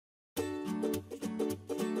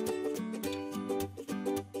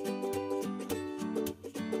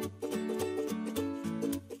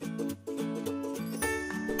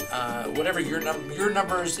whatever your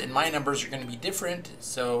numbers and my numbers are going to be different.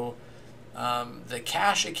 So the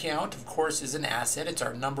cash account, of course, is an asset. It's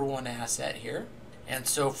our number one asset here. And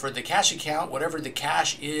so for the cash account, whatever the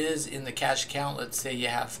cash is in the cash account, let's say you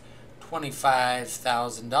have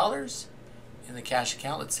 $25,000 in the cash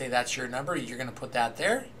account. Let's say that's your number. You're going to put that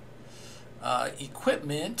there.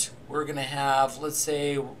 Equipment, we're going to have, let's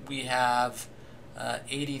say we have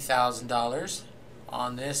 $80,000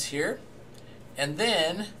 on this here. And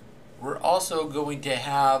then we're also going to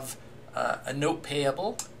have a note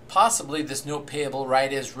payable. Possibly this note payable,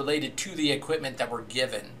 right, is related to the equipment that we're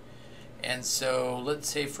given. And so let's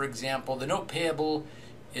say, for example, the note payable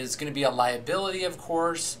is going to be a liability, of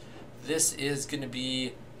course. This is going to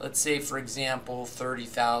be, let's say, for example,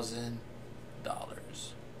 $30,000.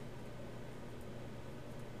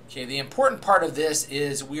 Okay, the important part of this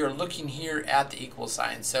is we are looking here at the equal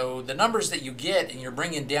sign. So the numbers that you get and you're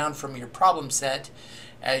bringing down from your problem set,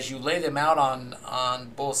 as you lay them out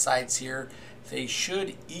on both sides here, they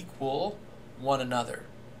should equal one another.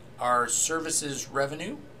 Our services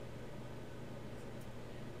revenue.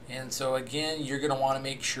 And so again, you're going to want to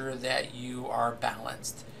make sure that you are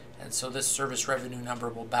balanced. And so this service revenue number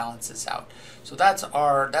will balance this out. So that's what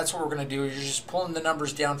we're going to do. You're just pulling the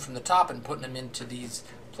numbers down from the top and putting them into these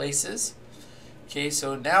places. Okay,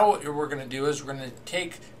 so now what we're going to do is we're going to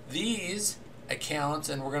take these accounts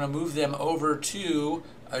and we're going to move them over to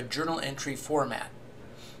a journal entry format.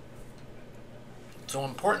 So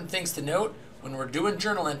important things to note when we're doing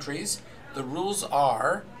journal entries, the rules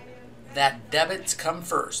are that debits come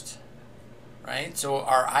first, right? So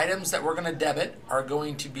our items that we're going to debit are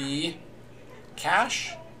going to be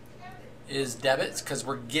cash is debits because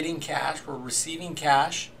we're getting cash, we're receiving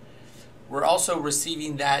cash. We're also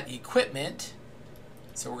receiving that equipment,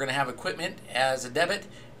 so we're going to have equipment as a debit,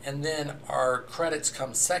 and then our credits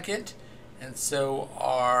come second, and so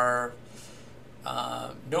our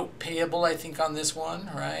note payable, I think on this one,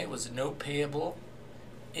 right, was a note payable,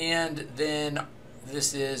 and then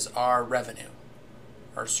this is our revenue,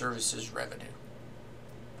 our services revenue.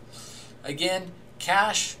 Again,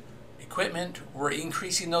 cash, equipment, we're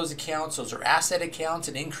increasing those accounts. Those are asset accounts.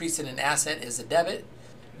 An increase in an asset is a debit.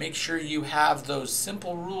 Make sure you have those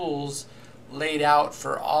simple rules laid out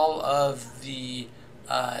for all of the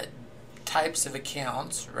types of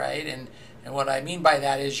accounts, right? And what I mean by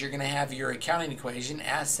that is you're going to have your accounting equation,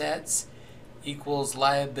 assets equals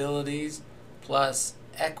liabilities plus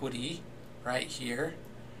equity, right here,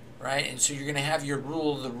 right? And so you're going to have your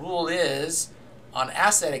rule. The rule is on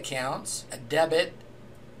asset accounts, a debit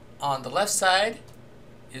on the left side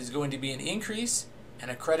is going to be an increase and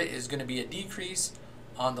a credit is going to be a decrease.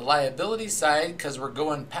 On the liability side, because we're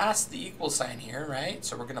going past the equal sign here, right?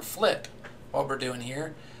 So we're going to flip what we're doing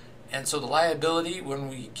here. And so the liability, when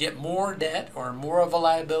we get more debt or more of a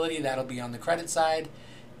liability, that'll be on the credit side.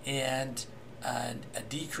 And a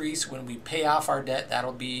decrease when we pay off our debt,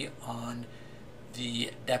 that'll be on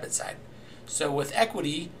the debit side. So with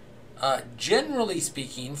equity, generally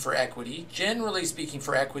speaking for equity,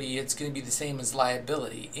 it's going to be the same as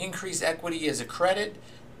liability. Increase equity is a credit,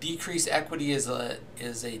 decrease equity is a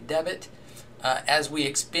debit. As we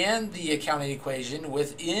expand the accounting equation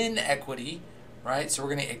within equity, right? So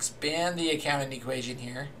we're going to expand the accounting equation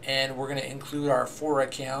here, and we're going to include our four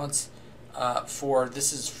accounts.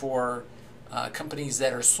 This is for companies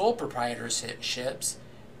that are sole proprietorships,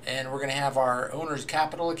 and we're going to have our owner's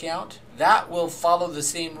capital account. That will follow the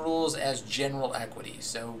same rules as general equity.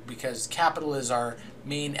 So because capital is our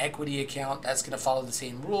main equity account, that's going to follow the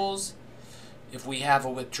same rules. If we have a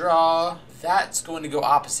withdrawal, that's going to go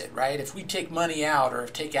opposite, right? If we take money out or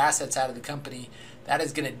take assets out of the company, that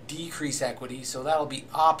is going to decrease equity, so that'll be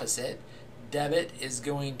opposite. Debit is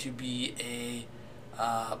going to be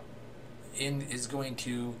is going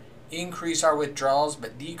to increase our withdrawals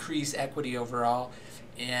but decrease equity overall,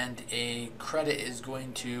 and a credit is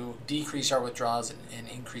going to decrease our withdrawals and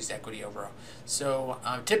increase equity overall. So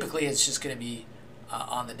typically it's just going to be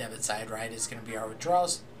on the debit side, right? It's going to be our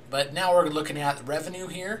withdrawals. But now we're looking at revenue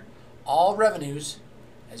here. All revenues,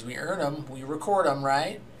 as we earn them, we record them,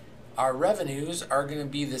 right? Our revenues are going to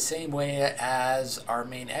be the same way as our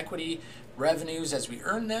main equity. Revenues, as we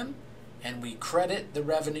earn them and we credit the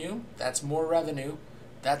revenue, that's more revenue.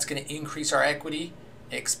 That's going to increase our equity.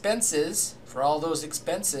 Expenses, for all those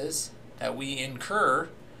expenses that we incur,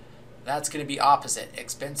 that's going to be opposite.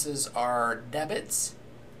 Expenses are debits.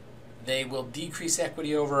 They will decrease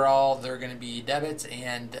equity overall. They're going to be debits,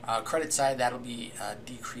 and credit side, that'll be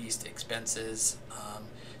decreased expenses.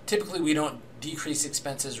 Typically, we don't decrease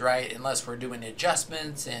expenses, right, unless we're doing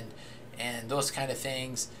adjustments and those kind of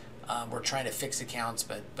things. We're trying to fix accounts,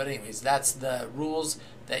 but anyways, that's the rules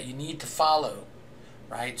that you need to follow,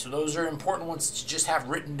 right? So those are important ones to just have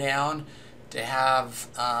written down, to have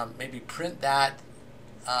maybe print that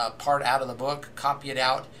part out of the book, copy it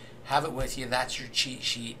out, have it with you. That's your cheat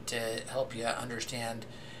sheet to help you understand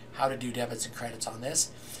how to do debits and credits on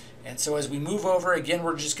this. And so as we move over, again,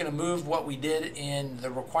 we're just going to move what we did in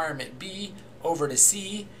the requirement B over to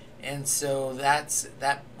C. And so that's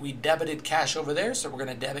that we debited cash over there, so we're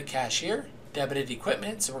going to debit cash here. Debited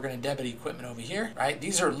equipment, so we're going to debit equipment over here, right?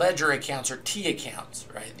 These are ledger accounts or T accounts,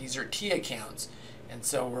 right? These are T accounts. And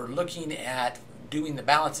so we're looking at doing the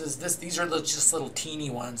balances. These are just little teeny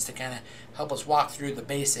ones to kind of help us walk through the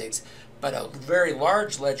basics. But a very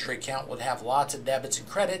large ledger account would have lots of debits and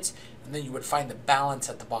credits, and then you would find the balance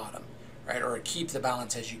at the bottom, right? Or keep the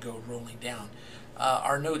balance as you go rolling down.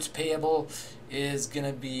 Our notes payable is going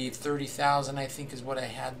to be 30,000, I think is what I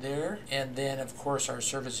had there. And then, of course, our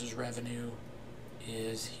services revenue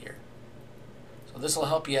is here. So this will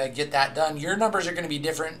help you get that done. Your numbers are going to be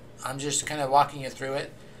different. I'm just kind of walking you through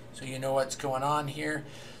it so you know what's going on here.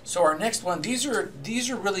 So our next one, these are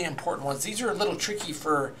really important ones. These are a little tricky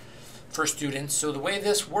for students. So the way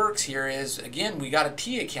this works here is, again, we got a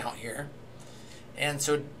T account here. And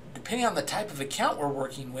so depending on the type of account we're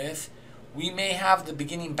working with, we may have the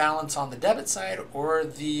beginning balance on the debit side or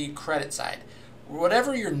the credit side.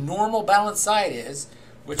 Whatever your normal balance side is,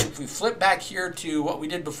 which if we flip back here to what we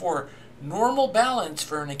did before, normal balance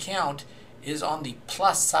for an account is on the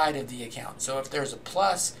plus side of the account. So if there's a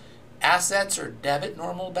plus, assets are debit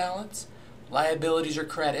normal balance, liabilities are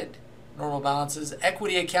credit normal balances,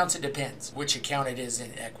 equity accounts, it depends which account it is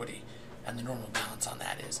in equity and the normal balance on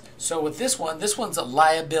that is. So with this one's a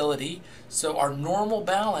liability, so our normal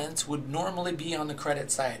balance would normally be on the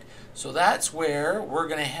credit side. So that's where we're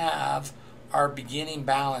going to have our beginning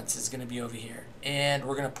balance is going to be over here. And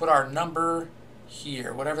we're going to put our number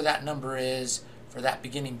here, whatever that number is for that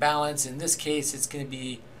beginning balance. In this case, it's going to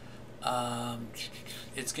be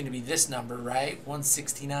this number, right?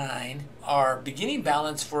 169. Our beginning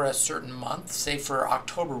balance for a certain month, say for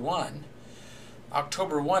October 1.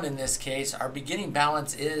 October 1 in this case, our beginning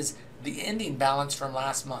balance is the ending balance from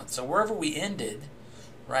last month. So wherever we ended,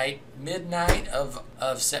 right, midnight of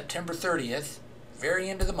September 30th, very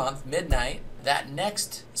end of the month, midnight, that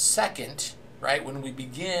next second, right, when we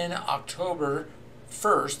begin October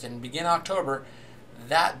 1st and begin October,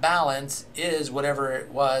 that balance is whatever it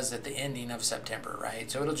was at the ending of September,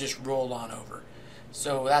 right? So it'll just roll on over.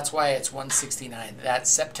 So that's why it's 169. That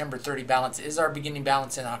September 30 balance is our beginning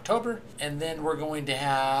balance in October. And then we're going to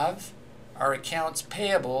have our accounts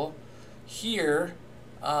payable here.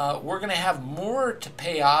 We're going to have more to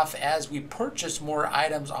pay off as we purchase more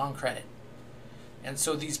items on credit. And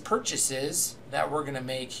so these purchases that we're going to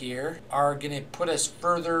make here are going to put us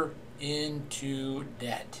further into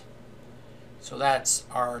debt. So that's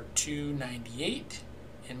our 298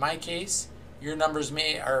 in my case. Your numbers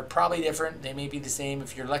are probably different. They may be the same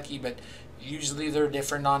if you're lucky, but usually they're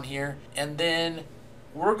different on here. And then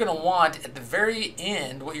we're going to want at the very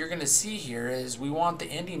end, what you're going to see here is we want the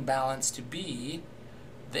ending balance to be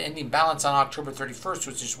the ending balance on October 31st,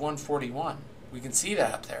 which is 141. We can see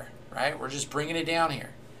that up there, right? We're just bringing it down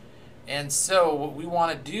here. And so what we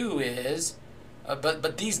want to do is,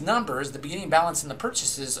 but these numbers, the beginning balance and the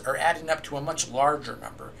purchases, are adding up to a much larger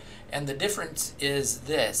number. And the difference is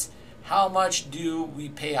this. How much do we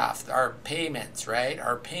pay off? Our payments, right?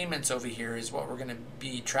 Our payments over here is what we're going to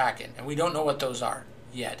be tracking. And we don't know what those are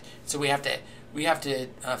yet. So we have to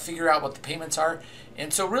figure out what the payments are.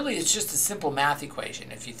 And so really it's just a simple math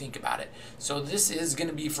equation if you think about it. So this is going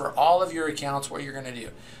to be for all of your accounts what you're going to do.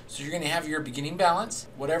 So you're going to have your beginning balance,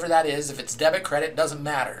 whatever that is. If it's debit, credit, doesn't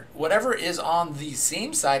matter. Whatever is on the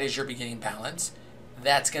same side as your beginning balance,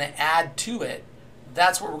 that's going to add to it.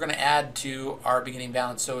 That's what we're going to add to our beginning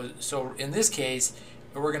balance. So in this case,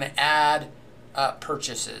 we're going to add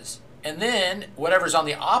purchases. And then whatever's on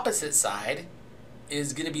the opposite side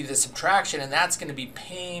is going to be the subtraction, and that's going to be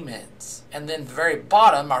payments. And then the very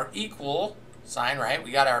bottom, our equal sign, right?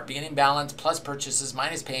 We got our beginning balance plus purchases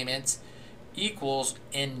minus payments equals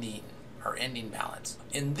ending, our ending balance.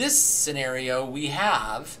 In this scenario, we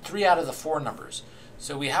have 3 out of the 4 numbers.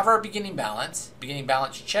 So we have our beginning balance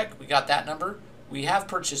check, we got that number. We have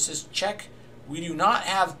purchases, check. We do not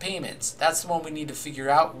have payments. That's the one we need to figure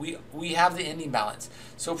out. We have the ending balance.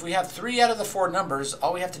 So if we have 3 out of the 4 numbers,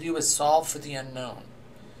 all we have to do is solve for the unknown.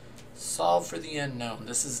 Solve for the unknown.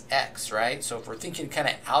 This is X, right? So if we're thinking kind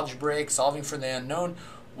of algebraic, solving for the unknown,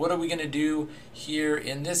 what are we going to do here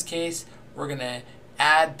in this case? We're going to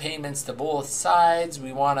add payments to both sides.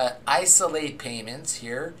 We want to isolate payments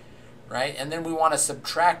here, right? And then we want to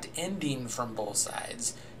subtract ending from both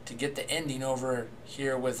sides to get the ending over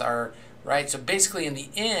here with our, right? So basically in the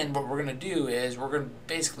end, what we're going to do is we're going to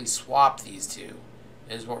basically swap these two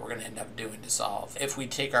is what we're going to end up doing to solve. If we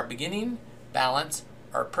take our beginning balance,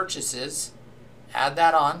 our purchases, add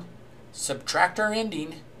that on, subtract our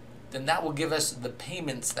ending, then that will give us the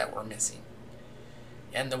payments that we're missing.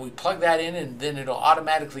 And then we plug that in and then it'll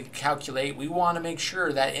automatically calculate. We want to make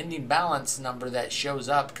sure that ending balance number that shows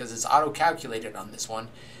up, because it's auto-calculated on this one,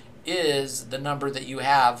 is the number that you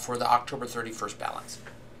have for the October 31st balance.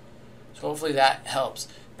 So hopefully that helps.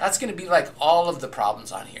 That's going to be like all of the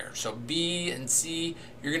problems on here. So B and C,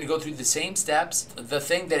 you're going to go through the same steps. The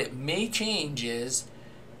thing that it may change is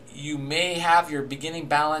you may have your beginning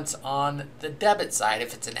balance on the debit side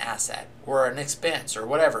if it's an asset or an expense or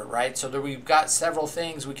whatever, right? So that we've got several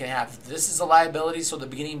things we can have. This is a liability, so the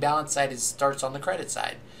beginning balance side starts on the credit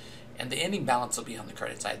side, and the ending balance will be on the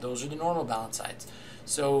credit side. Those are the normal balance sides.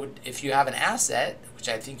 So if you have an asset, which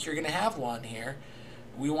I think you're going to have one here,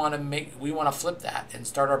 we want to flip that and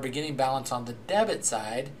start our beginning balance on the debit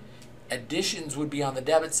side. Additions would be on the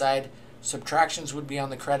debit side. Subtractions would be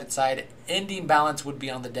on the credit side. Ending balance would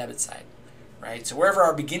be on the debit side, right? So wherever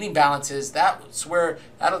our beginning balance is, that's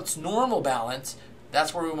normal balance.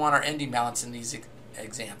 That's where we want our ending balance in these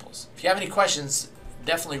examples. If you have any questions,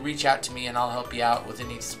 definitely reach out to me and I'll help you out with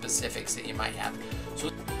any specifics that you might have.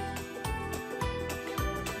 So